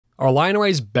Are line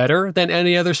arrays better than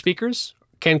any other speakers?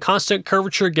 Can constant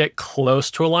curvature get close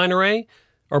to a line array?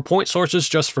 Are point sources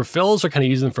just for fills, or can I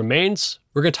use them for mains?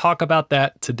 We're going to talk about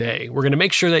that today. We're going to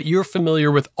make sure that you're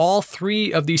familiar with all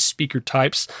three of these speaker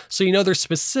types so you know their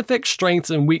specific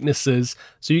strengths and weaknesses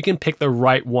so you can pick the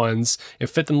right ones and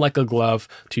fit them like a glove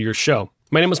to your show.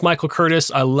 My name is Michael Curtis.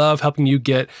 I love helping you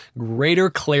get greater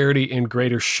clarity in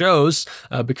greater shows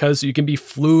because you can be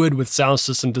fluid with sound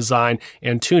system design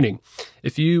and tuning.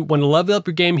 If you want to level up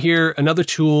your game here, another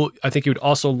tool I think you would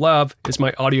also love is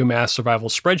my Audio Math Survival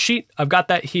spreadsheet. I've got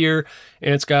that here,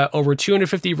 and it's got over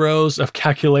 250 rows of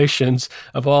calculations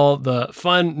of all the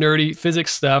fun, nerdy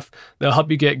physics stuff that'll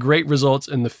help you get great results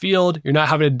in the field. You're not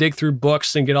having to dig through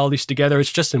books and get all these together.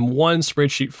 It's just in one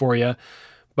spreadsheet for you.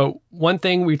 But one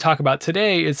thing we talk about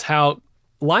today is how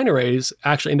line arrays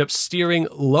actually end up steering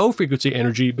low frequency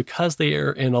energy because they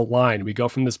are in a line. We go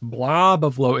from this blob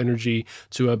of low energy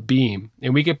to a beam,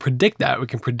 and we can predict that. We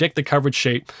can predict the coverage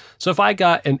shape. So if I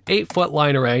got an 8-foot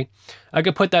line array, I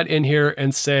could put that in here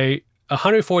and say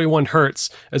 141 hertz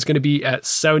is going to be at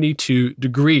 72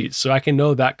 degrees. So I can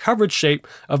know that coverage shape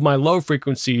of my low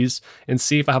frequencies and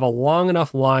see if I have a long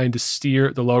enough line to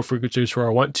steer the low frequencies where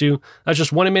I want to. That's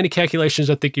just one of many calculations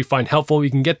I think you find helpful.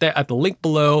 You can get that at the link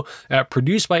below at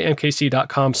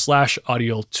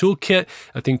producedbymkc.com/audio toolkit.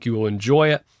 I think you will enjoy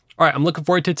it. All right, I'm looking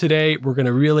forward to today. We're going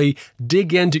to really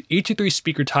dig into each of three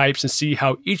speaker types and see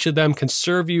how each of them can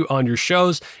serve you on your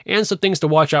shows and some things to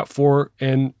watch out for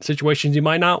in situations you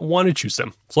might not want to choose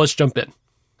them. So let's jump in.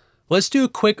 Let's do a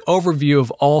quick overview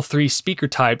of all three speaker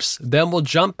types, then we'll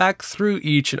jump back through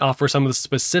each and offer some of the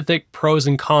specific pros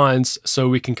and cons so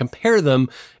we can compare them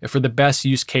for the best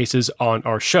use cases on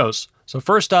our shows. So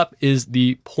first up is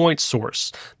the point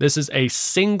source. This is a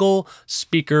single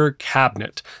speaker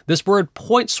cabinet. This word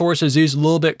point source is used a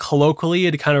little bit colloquially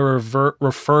to kind of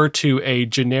refer to a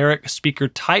generic speaker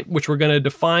type, which we're going to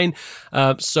define.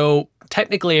 So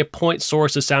technically, a point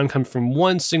source is sound coming from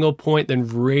one single point, then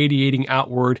radiating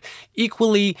outward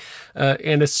equally,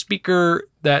 and a speaker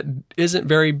that isn't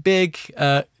very big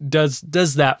does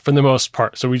that for the most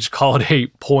part. So we just call it a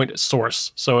point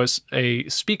source. So it's a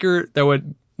speaker that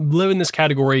would live in this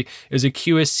category is a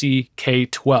QSC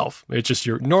K12. It's just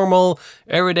your normal,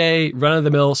 everyday,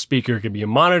 run-of-the-mill speaker. It can be a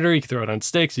monitor, you can throw it on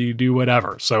sticks, you can do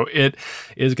whatever. So it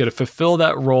is going to fulfill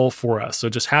that role for us. So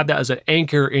just have that as an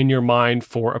anchor in your mind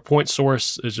for a point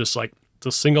source. Is just like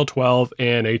the single 12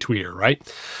 and a tweeter, right?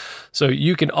 So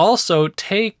you can also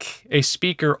take a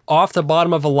speaker off the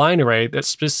bottom of a line array that's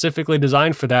specifically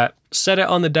designed for that, set it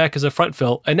on the deck as a front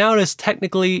fill, and now it is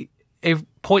technically a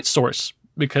point source,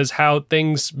 because how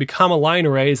things become a line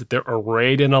array is that they're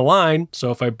arrayed in a line.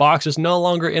 So if a box is no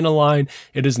longer in a line,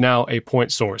 it is now a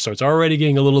point source. So it's already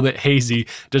getting a little bit hazy.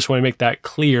 Just want to make that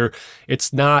clear.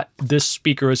 It's not this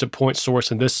speaker is a point source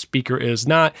and this speaker is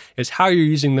not. It's how you're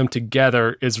using them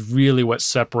together is really what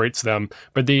separates them.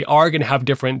 But they are going to have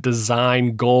different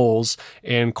design goals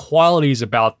and qualities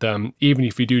about them, even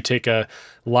if you do take a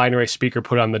line array speaker,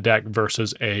 put on the deck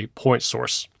versus a point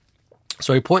source.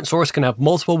 So a point source can have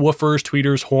multiple woofers,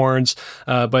 tweeters, horns,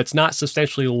 but it's not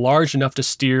substantially large enough to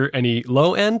steer any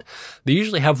low end. They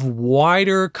usually have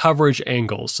wider coverage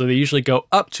angles. So they usually go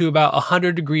up to about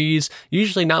 100 degrees,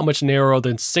 usually not much narrower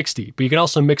than 60, but you can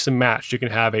also mix and match. You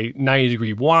can have a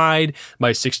 90-degree wide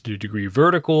by 60-degree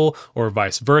vertical or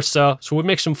vice versa. So it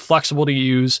makes them flexible to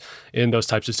use in those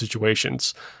types of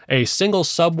situations. A single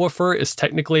subwoofer is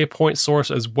technically a point source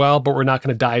as well, but we're not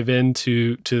going to dive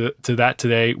into that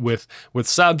today with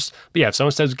subs. But yeah, if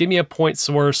someone says, give me a point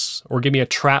source or give me a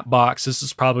trap box, this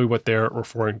is probably what they're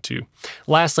referring to.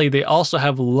 Lastly, they also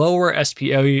have lower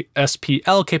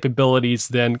SPL capabilities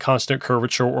than constant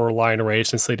curvature or line array,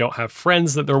 since they don't have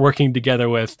friends that they're working together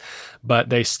with, but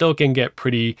they still can get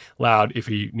pretty loud if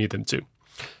you need them to.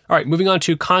 All right, moving on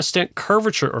to constant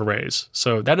curvature arrays.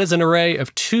 So that is an array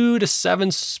of 2 to 7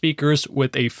 speakers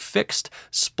with a fixed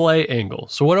splay angle.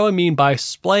 So what do I mean by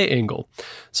splay angle?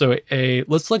 So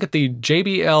let's look at the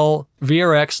JBL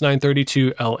VRX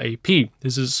 932 LAP.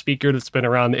 This is a speaker that's been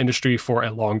around the industry for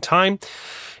a long time.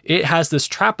 It has this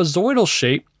trapezoidal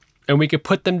shape, and we could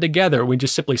put them together. We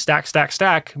just simply stack, stack,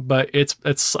 stack, but it's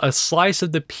a slice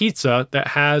of the pizza that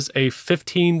has a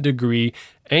 15-degree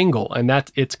angle, and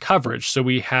that's its coverage. So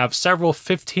we have several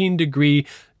 15-degree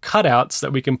cutouts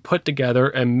that we can put together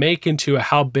and make into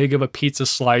how big of a pizza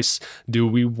slice do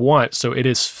we want. So it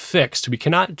is fixed. We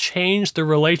cannot change the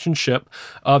relationship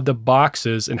of the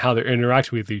boxes and how they're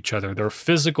interacting with each other. Their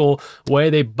physical way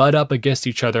they butt up against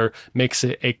each other makes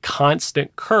it a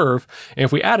constant curve. And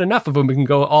if we add enough of them, we can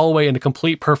go all the way in a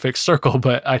complete perfect circle,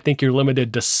 but I think you're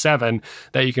limited to 7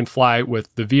 that you can fly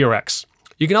with the VRX.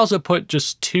 You can also put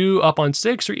just 2 up on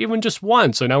 6 or even just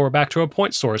 1. So now we're back to a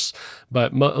point source.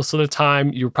 But most of the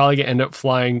time, you're probably going to end up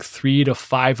flying 3 to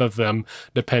 5 of them,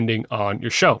 depending on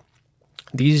your show.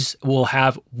 These will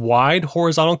have wide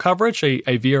horizontal coverage. A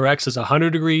VRX is 100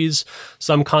 degrees.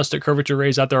 Some constant curvature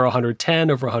arrays out there are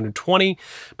 110 over 120,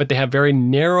 but they have very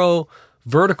narrow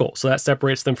vertical. So that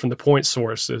separates them from the point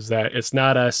source, is that it's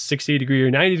not a 60 degree or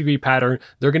 90 degree pattern.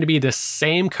 They're going to be the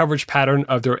same coverage pattern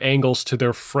of their angles to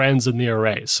their friends in the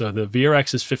array. So the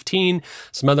VRX is 15.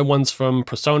 Some other ones from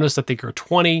PreSonus I think are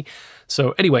 20.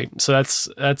 So anyway, so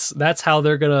that's how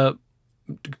they're going to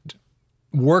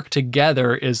work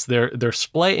together, is their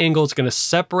splay angle is going to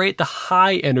separate the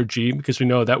high energy, because we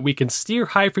know that we can steer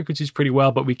high frequencies pretty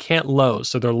well, but we can't low.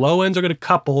 So their low ends are going to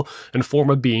couple and form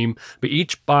a beam, but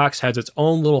each box has its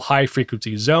own little high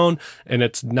frequency zone, and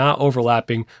it's not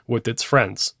overlapping with its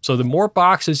friends. So the more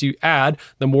boxes you add,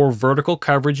 the more vertical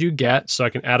coverage you get. So I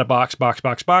can add a box.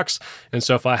 And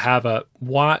so if I have a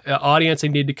audience I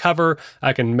need to cover,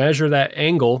 I can measure that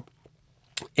angle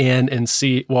and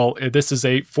see, well, if this is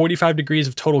a 45 degrees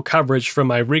of total coverage from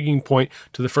my rigging point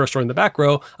to the first row in the back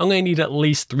row, I'm going to need at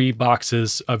least 3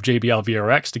 boxes of JBL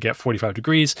VRX to get 45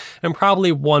 degrees, and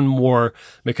probably 1 more,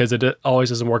 because it always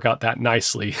doesn't work out that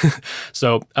nicely.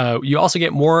 So you also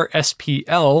get more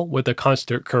SPL with a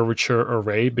constant curvature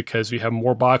array, because we have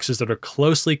more boxes that are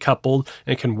closely coupled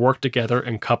and can work together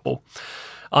and couple.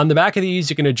 On the back of these,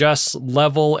 you can adjust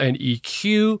level and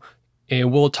EQ, and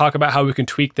we'll talk about how we can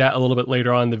tweak that a little bit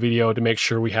later on in the video to make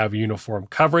sure we have uniform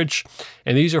coverage.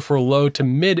 And these are for low to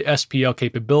mid SPL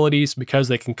capabilities, because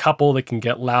they can couple, they can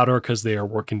get louder because they are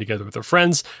working together with their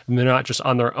friends, and they're not just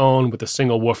on their own with a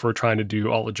single woofer trying to do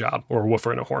all the job, or a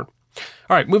woofer and a horn.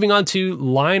 All right, moving on to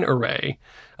line array.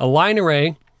 A line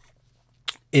array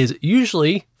is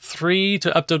usually 3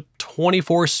 to up to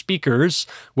 24 speakers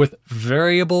with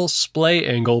variable splay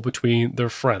angle between their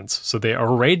friends. So they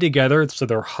are arrayed together, so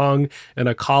they're hung in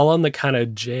a column that kind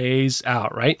of jays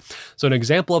out, right? So an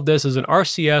example of this is an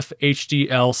RCF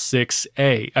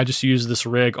HDL6A. I just use this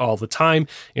rig all the time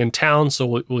in town, so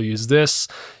we'll use this.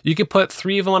 You could put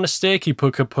 3 of them on a stick. You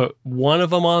could put 1 of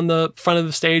them on the front of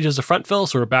the stage as a front fill,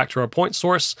 so we're back to our point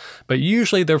source. But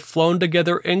usually they're flown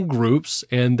together in groups,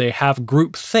 and they have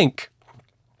group think.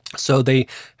 So they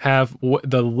have,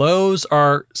 the lows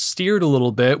are steered a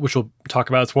little bit, which we'll talk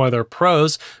about. It's one of their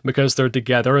pros, because they're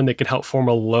together and they can help form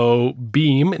a low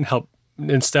beam and help,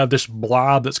 instead of this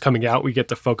blob that's coming out, we get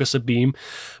to focus a beam.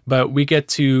 But we get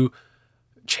to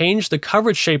change the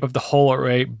coverage shape of the whole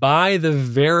array by the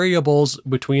variables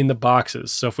between the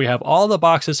boxes. So if we have all the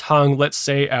boxes hung, let's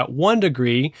say at 1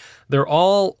 degree, they're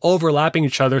all overlapping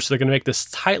each other. So they're going to make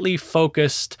this tightly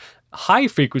focused high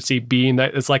frequency beam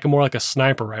that is like more like a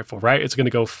sniper rifle, right? It's going to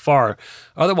go far.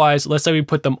 Otherwise, let's say we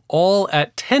put them all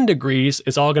at 10 degrees,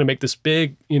 it's all going to make this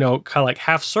big, kind of like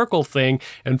half circle thing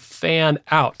and fan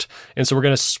out. And so we're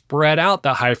going to spread out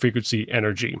that high frequency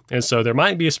energy. And so there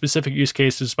might be a specific use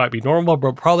case, this might be normal,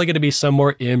 but probably going to be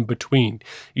somewhere in between.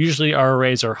 Usually our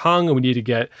arrays are hung and we need to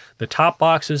get the top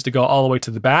boxes to go all the way to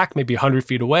the back, maybe 100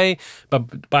 feet away.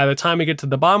 But by the time we get to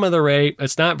the bottom of the array,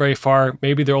 it's not very far.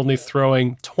 Maybe they're only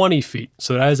throwing 20 feet.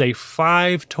 So that is a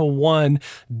 5-to-1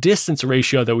 distance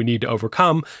ratio that we need to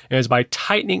overcome. And it's by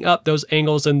tightening up those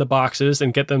angles in the boxes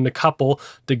and get them to couple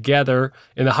together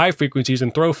in the high frequencies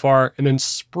and throw far, and then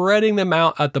spreading them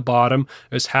out at the bottom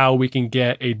is how we can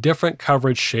get a different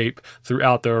coverage shape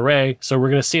throughout the array. So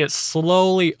we're going to see it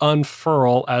slowly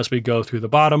unfurl as we go through the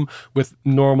bottom with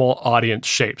normal audience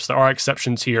shapes. There are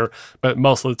exceptions here, but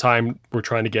most of the time we're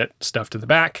trying to get stuff to the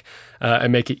back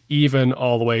and make it even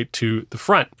all the way to the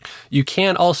front. You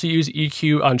can also use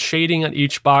EQ on shading on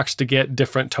each box to get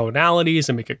different tonalities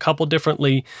and make it couple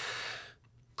differently.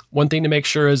 One thing to make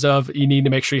sure you need to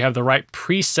make sure you have the right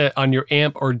preset on your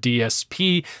amp or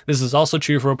DSP. This is also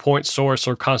true for a point source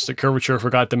or constant curvature. I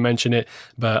forgot to mention it,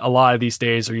 but a lot of these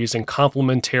days are using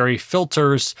complementary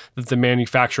filters that the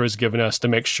manufacturer has given us to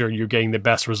make sure you're getting the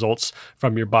best results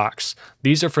from your box.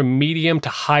 These are for medium to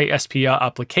high SPL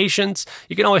applications.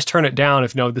 You can always turn it down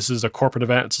if this is a corporate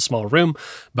event, it's a small room,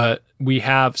 but we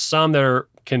have some that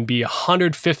can be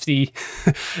 150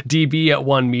 dB at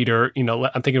 1 meter.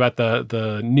 I'm thinking about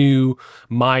the new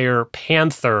Meyer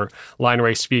Panther line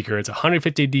array speaker. It's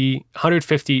 150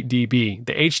 dB.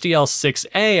 The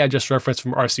HDL6A I just referenced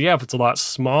from RCF, it's a lot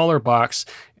smaller box.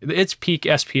 its peak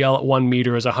SPL at 1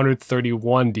 meter is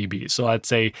 131 dB. So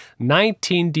that's a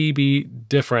 19 dB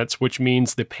difference, which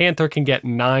means the Panther can get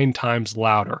 9 times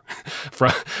louder.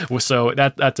 So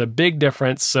that's a big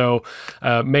difference. So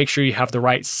make sure you have the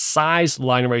right size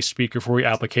line array speaker for your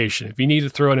application. If you need to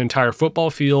throw an entire football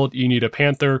field, you need a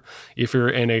Panther. If you're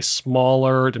in a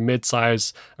smaller to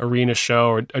mid-size arena show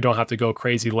or don't have to go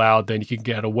crazy loud, then you can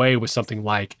get away with something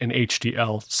like an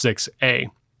HDL6A.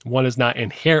 One is not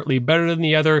inherently better than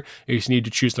the other. You just need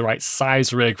to choose the right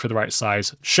size rig for the right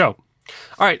size show.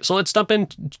 All right, so let's jump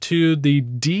into the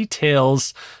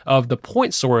details of the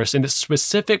point source and its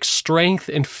specific strength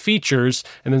and features,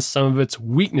 and then some of its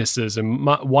weaknesses and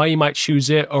why you might choose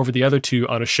it over the other two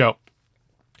on a show.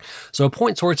 So a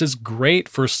point source is great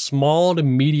for small to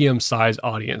medium sized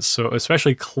audience, so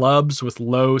especially clubs with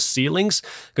low ceilings,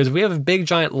 because if we have a big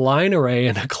giant line array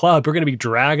in a club, we're going to be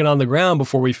dragging on the ground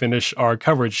before we finish our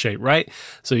coverage shape, right?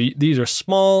 So these are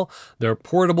small, they're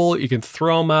portable, you can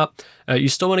throw them up. You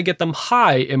still want to get them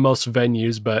high in most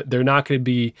venues, but they're not going to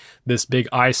be this big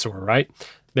eyesore, right?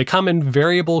 They come in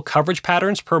variable coverage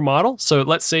patterns per model. So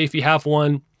let's say if you have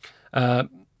one,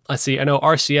 let's see, I know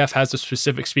RCF has a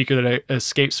specific speaker that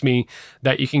escapes me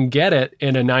that you can get it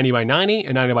in a 90 by 90,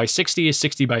 a 90 by 60, a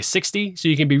 60 by 60. So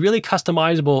you can be really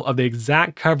customizable of the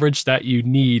exact coverage that you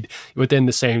need within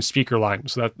the same speaker line.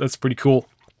 So that's pretty cool.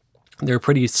 They're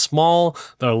pretty small,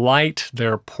 they're light,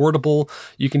 they're portable.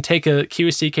 You can take a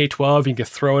QSC K12, you can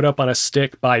throw it up on a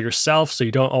stick by yourself, so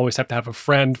you don't always have to have a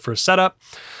friend for setup.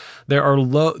 They're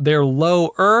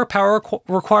lower power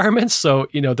requirements, so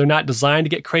they're not designed to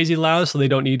get crazy loud, so they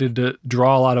don't need to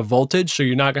draw a lot of voltage. So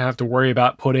you're not gonna have to worry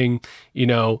about putting,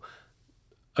 a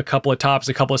couple of tops,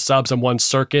 a couple of subs on one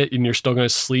circuit, and you're still gonna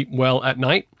sleep well at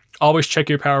night. Always check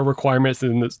your power requirements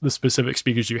and the specific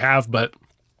speakers you have, but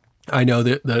I know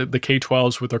that the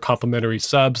K12s with their complementary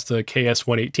subs, the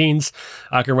KS118s,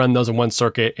 I can run those in one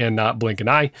circuit and not blink an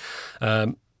eye.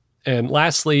 And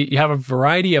lastly, you have a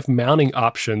variety of mounting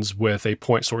options with a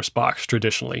point source box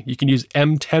traditionally. You can use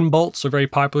M10 bolts, are very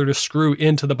popular to screw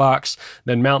into the box,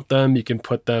 then mount them. You can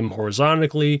put them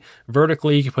horizontally,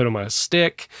 vertically, you can put them on a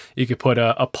stick. You can put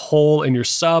a pole in your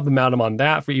sub and mount them on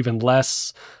that for even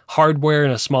less hardware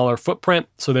and a smaller footprint.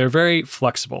 So they're very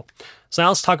flexible. So now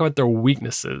let's talk about their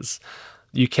weaknesses.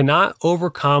 You cannot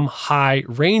overcome high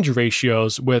range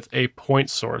ratios with a point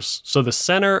source. So the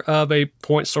center of a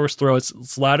point source throw is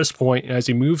its loudest point, and as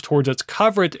you move towards its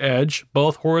coverage edge,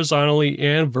 both horizontally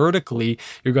and vertically,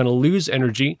 you're going to lose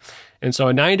energy. And so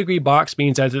a 90-degree box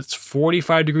means at its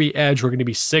 45-degree edge, we're going to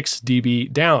be 6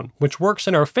 dB down, which works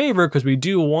in our favor because we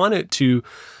do want it to,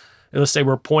 let's say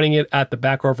we're pointing it at the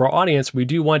back of our audience, we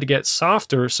do want to get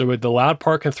softer so the loud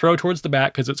part can throw towards the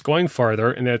back because it's going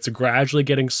farther, and it's gradually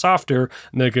getting softer,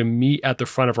 and then it can meet at the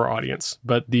front of our audience.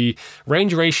 But the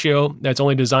range ratio that's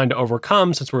only designed to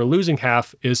overcome, since we're losing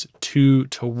half, is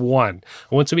 2:1.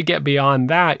 Once we get beyond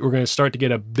that, we're going to start to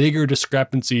get a bigger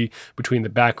discrepancy between the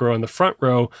back row and the front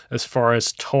row as far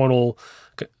as tonal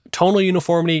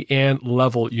uniformity and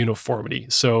level uniformity.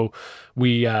 So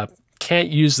we can't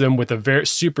use them with a very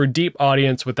super deep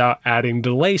audience without adding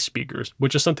delay speakers,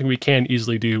 which is something we can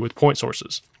easily do with point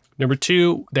sources. Number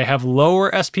 2, they have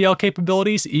lower SPL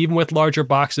capabilities, even with larger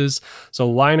boxes. So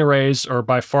line arrays are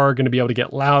by far going to be able to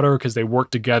get louder because they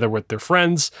work together with their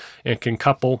friends and can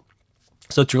couple.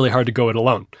 So it's really hard to go it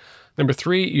alone. Number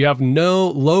 3, you have no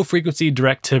low frequency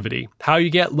directivity. How you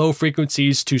get low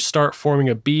frequencies to start forming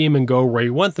a beam and go where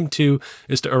you want them to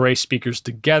is to array speakers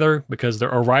together, because their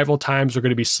arrival times are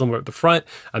going to be similar at the front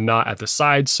and not at the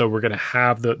sides. So we're going to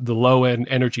have the low end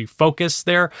energy focus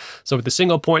there. So with the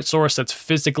single point source, that's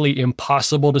physically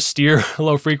impossible to steer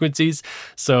low frequencies.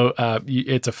 So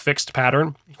it's a fixed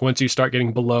pattern. Once you start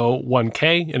getting below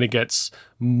 1K and it gets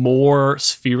more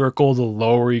spherical the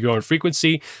lower you go in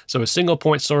frequency. So a single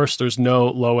point source, there's no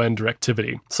low end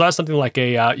directivity. So that's something like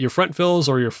your front fills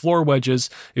or your floor wedges.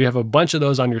 If you have a bunch of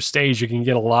those on your stage, you can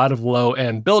get a lot of low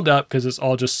end buildup because it's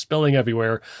all just spilling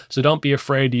everywhere. So don't be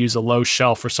afraid to use a low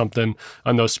shelf or something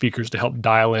on those speakers to help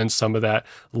dial in some of that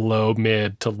low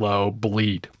mid to low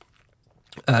bleed.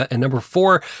 And number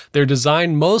 4, they're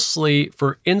designed mostly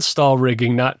for install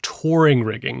rigging, not touring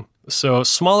rigging. So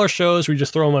smaller shows where you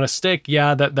just throw them on a stick,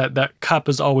 yeah, that cup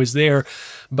is always there.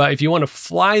 But if you want to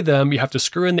fly them, you have to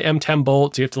screw in the M10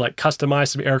 bolts. You have to customize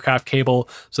some aircraft cable,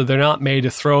 so they're not made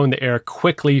to throw in the air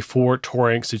quickly for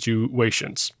touring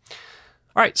situations.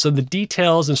 All right, so the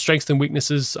details and strengths and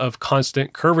weaknesses of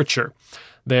constant curvature.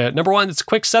 The number 1, it's a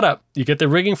quick setup. You get the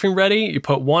rigging frame ready, you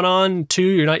put 1 on, 2,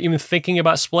 you're not even thinking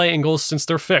about splay angles since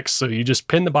they're fixed. So you just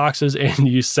pin the boxes and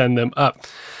you send them up.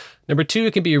 Number two,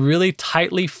 it can be a really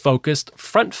tightly focused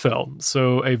front fill.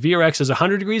 So a VRX is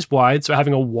 100 degrees wide, so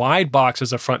having a wide box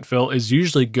as a front fill is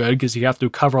usually good because you have to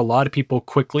cover a lot of people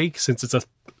quickly since it's a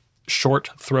short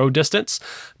throw distance.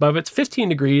 But if it's 15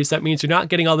 degrees, that means you're not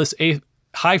getting all this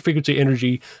high frequency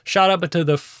energy shot up into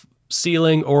the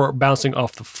ceiling or bouncing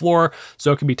off the floor.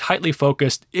 So it can be tightly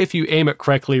focused if you aim it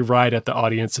correctly right at the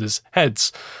audience's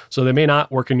heads. So they may not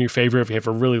work in your favor if you have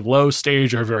a really low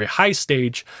stage or a very high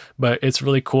stage, but it's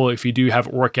really cool if you do have a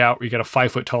workout where you got a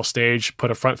 5 foot tall stage,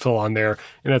 put a front fill on there,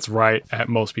 and that's right at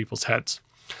most people's heads.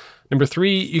 Number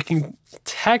three, you can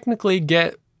technically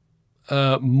get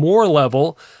more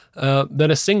level than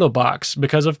a single box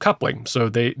because of coupling. So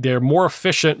they're more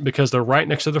efficient because they're right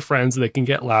next to their friends. They can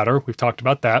get louder. We've talked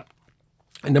about that.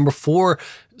 And number four,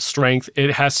 strength,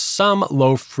 it has some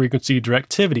low frequency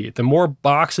directivity. The more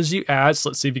boxes you add, so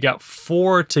let's see if you got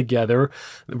 4 together,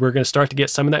 we're going to start to get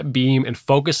some of that beam and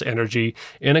focus energy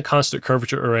in a constant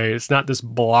curvature array. It's not this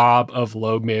blob of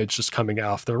low mids just coming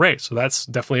off the array. So that's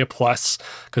definitely a plus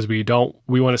because we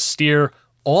want to steer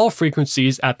all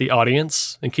frequencies at the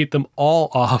audience and keep them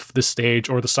all off the stage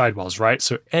or the sidewalls, right?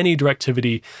 So any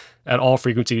directivity at all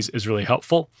frequencies is really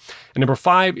helpful. And number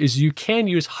five is you can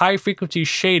use high frequency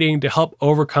shading to help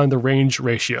overcome the range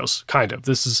ratios, kind of.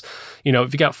 This is,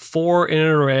 if you got 4 in an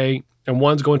array and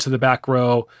one's going to the back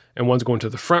row and one's going to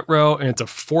the front row, and it's a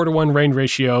 4-to-1 range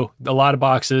ratio. A lot of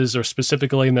boxes are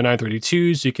specifically in the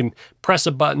 932s. You can press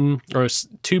a button or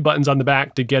 2 buttons on the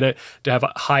back to get it to have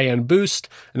a high-end boost.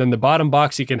 And then the bottom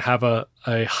box, you can have a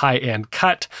high-end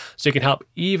cut. So you can help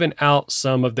even out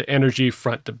some of the energy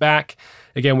front to back.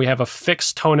 Again, we have a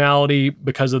fixed tonality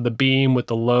because of the beam with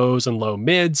the lows and low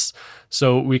mids.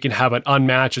 So we can have an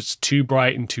unmatched, it's too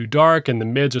bright and too dark, and the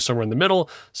mids are somewhere in the middle.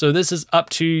 So this is up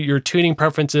to your tuning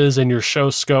preferences and your show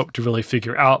scope to really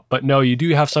figure out. But no, you do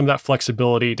have some of that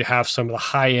flexibility to have some of the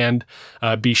high end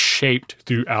be shaped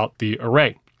throughout the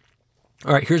array.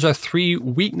 All right, here's our 3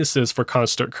 weaknesses for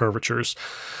constant curvatures.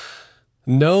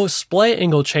 No splay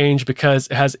angle change because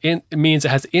it means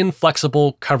it has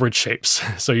inflexible coverage shapes.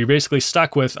 So you're basically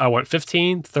stuck with, I want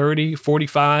 15, 30,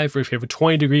 45, or if you have a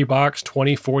 20-degree box,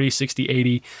 20, 40, 60,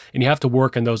 80, and you have to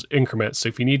work in those increments. So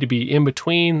if you need to be in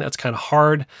between, that's kind of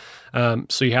hard.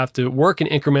 So you have to work in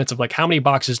increments of like, how many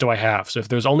boxes do I have? So if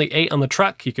there's only 8 on the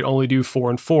truck, you could only do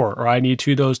 4 and 4, or I need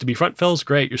 2 of those to be front fills.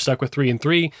 Great, you're stuck with 3 and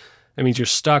 3. That means you're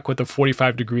stuck with a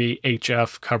 45-degree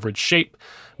HF coverage shape,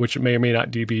 which may or may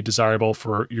not be desirable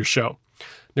for your show.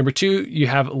 Number 2, you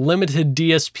have limited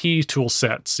DSP tool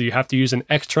sets. So you have to use an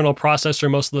external processor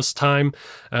most of this time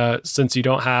since you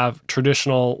don't have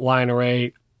traditional line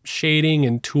array shading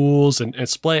and tools and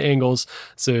splay angles.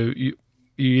 So you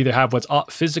either have what's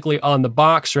physically on the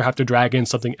box or have to drag in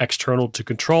something external to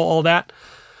control all that.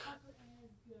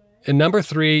 And number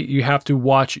 3, you have to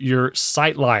watch your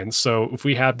sight lines. So if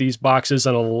we have these boxes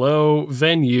on a low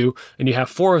venue and you have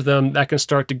 4 of them, that can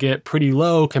start to get pretty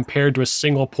low compared to a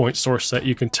single point source that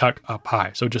you can tuck up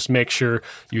high. So just make sure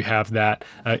you have that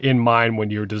in mind when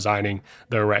you're designing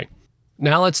the array.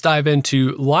 Now let's dive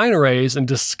into line arrays and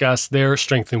discuss their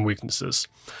strengths and weaknesses.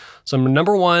 So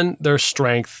number 1, their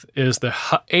strength is the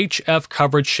HF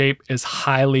coverage shape is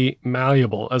highly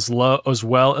malleable as well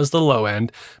as the low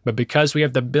end, but because we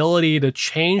have the ability to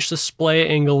change the splay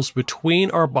angles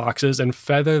between our boxes and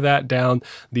feather that down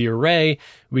the array,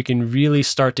 we can really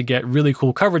start to get really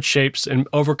cool coverage shapes and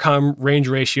overcome range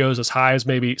ratios as high as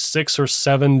maybe 6 or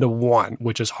 7 to 1,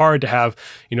 which is hard to have,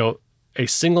 a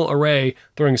single array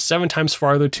throwing 7 times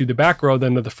farther to the back row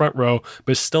than to the front row,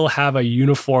 but still have a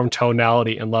uniform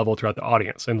tonality and level throughout the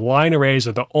audience. And line arrays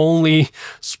are the only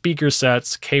speaker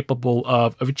sets capable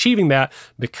of achieving that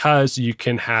because you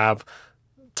can have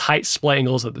tight splay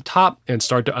angles at the top and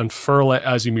start to unfurl it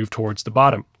as you move towards the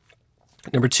bottom.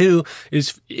 Number 2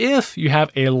 is if you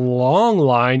have a long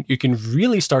line, you can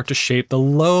really start to shape the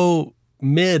low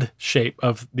mid shape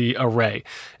of the array.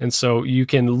 And so you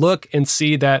can look and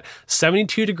see that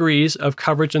 72 degrees of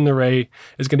coverage in the array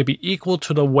is going to be equal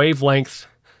to the wavelength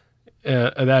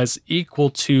that is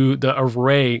equal to the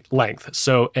array length.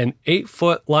 So an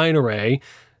 8-foot line array,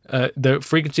 the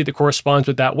frequency that corresponds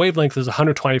with that wavelength is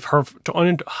 125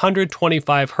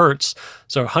 hertz.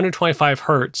 So 125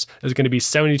 hertz is going to be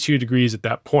 72 degrees at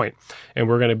that point. And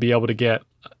we're going to be able to get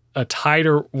a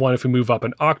tighter one if we move up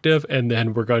an octave, and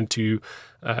then we're going to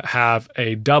have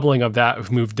a doubling of that if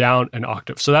we move down an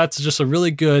octave. So that's just a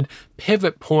really good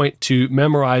pivot point to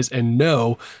memorize and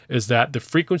know, is that the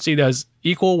frequency that has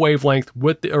equal wavelength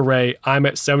with the array, I'm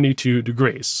at 72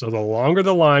 degrees. So the longer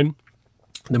the line,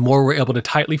 the more we're able to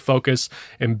tightly focus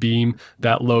and beam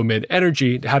that low mid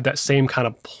energy to have that same kind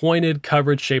of pointed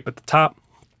coverage shape at the top.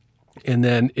 and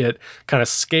then it kind of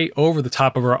skate over the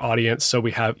top of our audience so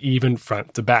we have even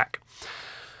front to back.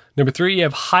 Number 3, you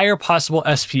have higher possible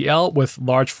SPL with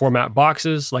large format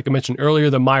boxes. Like I mentioned earlier,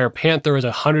 the Meyer Panther is a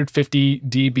 150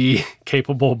 dB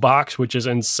capable box, which is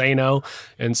insano.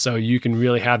 And so you can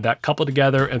really have that coupled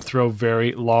together and throw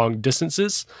very long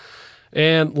distances.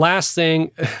 And last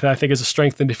thing that I think is a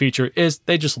strength in the feature is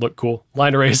they just look cool.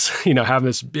 Line arrays, having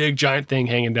this big giant thing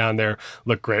hanging down there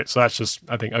look great. So that's just,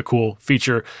 I think, a cool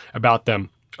feature about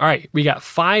them. All right, we got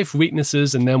 5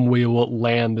 weaknesses and then we will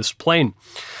land this plane.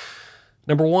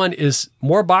 Number 1 is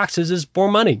more boxes is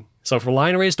more money. So for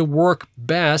line arrays to work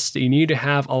best, you need to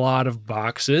have a lot of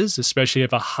boxes, especially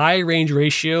if a high range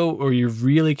ratio or you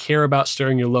really care about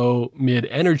stirring your low mid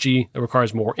energy that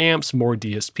requires more amps, more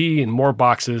DSP, and more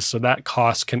boxes, so that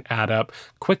cost can add up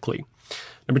quickly.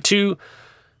 Number 2,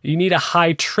 you need a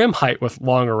high trim height with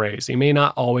long arrays. You may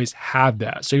not always have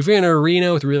that. So if you're in an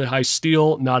arena with really high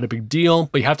steel, not a big deal,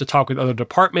 but you have to talk with other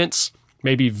departments,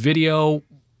 maybe video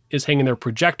is hanging their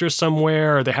projector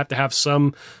somewhere, or they have to have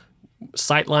some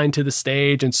sight line to the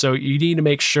stage. And so you need to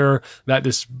make sure that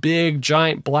this big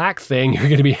giant black thing you're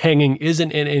going to be hanging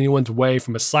isn't in anyone's way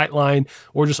from a sight line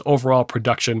or just overall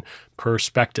production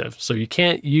perspective. So you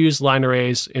can't use line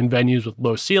arrays in venues with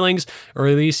low ceilings, or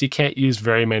at least you can't use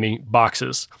very many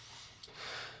boxes.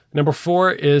 Number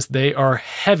 4 is they are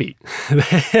heavy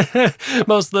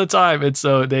most of the time. And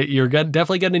so you're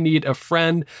definitely going to need a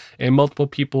friend and multiple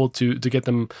people to get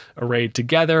them arrayed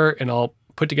together and all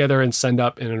put together and send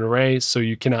up in an array. So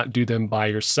you cannot do them by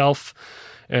yourself.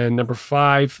 And number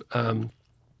 5,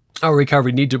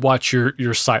 recovery, you need to watch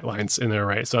your sight lines in the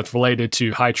array. So that's related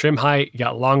to high trim height. You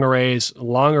got long arrays.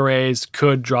 Long arrays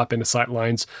could drop into sight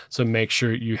lines. So make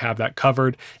sure you have that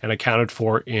covered and accounted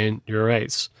for in your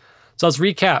arrays. So let's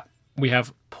recap. We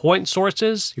have point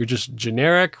sources. You're just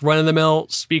generic, run-of-the-mill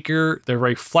speaker. They're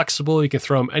very flexible. You can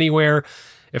throw them anywhere.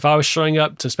 If I was showing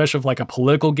up to, especially with like a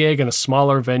political gig in a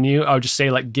smaller venue, I would just say,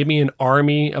 like, give me an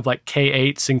army of like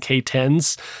K8s and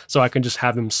K10s so I can just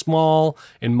have them small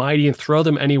and mighty and throw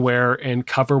them anywhere and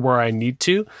cover where I need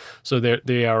to. So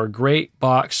they are a great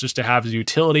box just to have as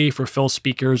utility for fill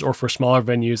speakers or for smaller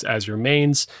venues as your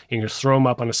mains. You can just throw them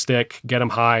up on a stick, get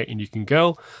them high, and you can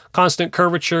go. Constant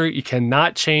curvature, you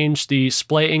cannot change the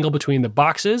splay angle between the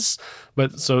boxes,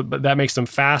 but that makes them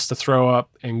fast to throw up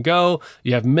and go.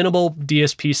 You have minimal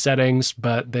DSP settings,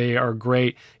 but they are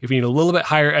great if you need a little bit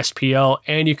higher SPL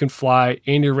and you can fly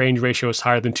and your range ratio is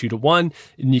higher than 2:1,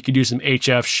 and you can do some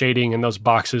HF shading in those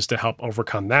boxes to help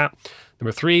overcome that.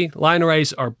 Number 3, line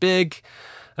arrays are big.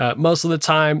 Most of the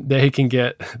time they can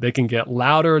get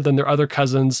louder than their other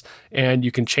cousins, and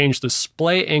you can change the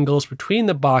splay angles between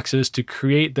the boxes to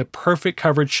create the perfect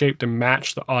coverage shape to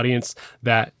match the audience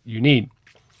that you need.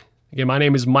 Again, my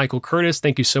name is Michael Curtis.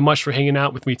 Thank you so much for hanging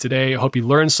out with me today. I hope you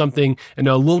learned something and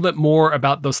know a little bit more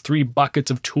about those 3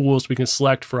 buckets of tools we can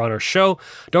select for on our show.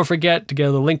 Don't forget to go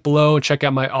to the link below and check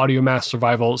out my Audio Mass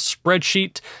Survival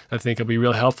spreadsheet. I think it'll be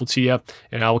really helpful to you,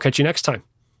 and I will catch you next time.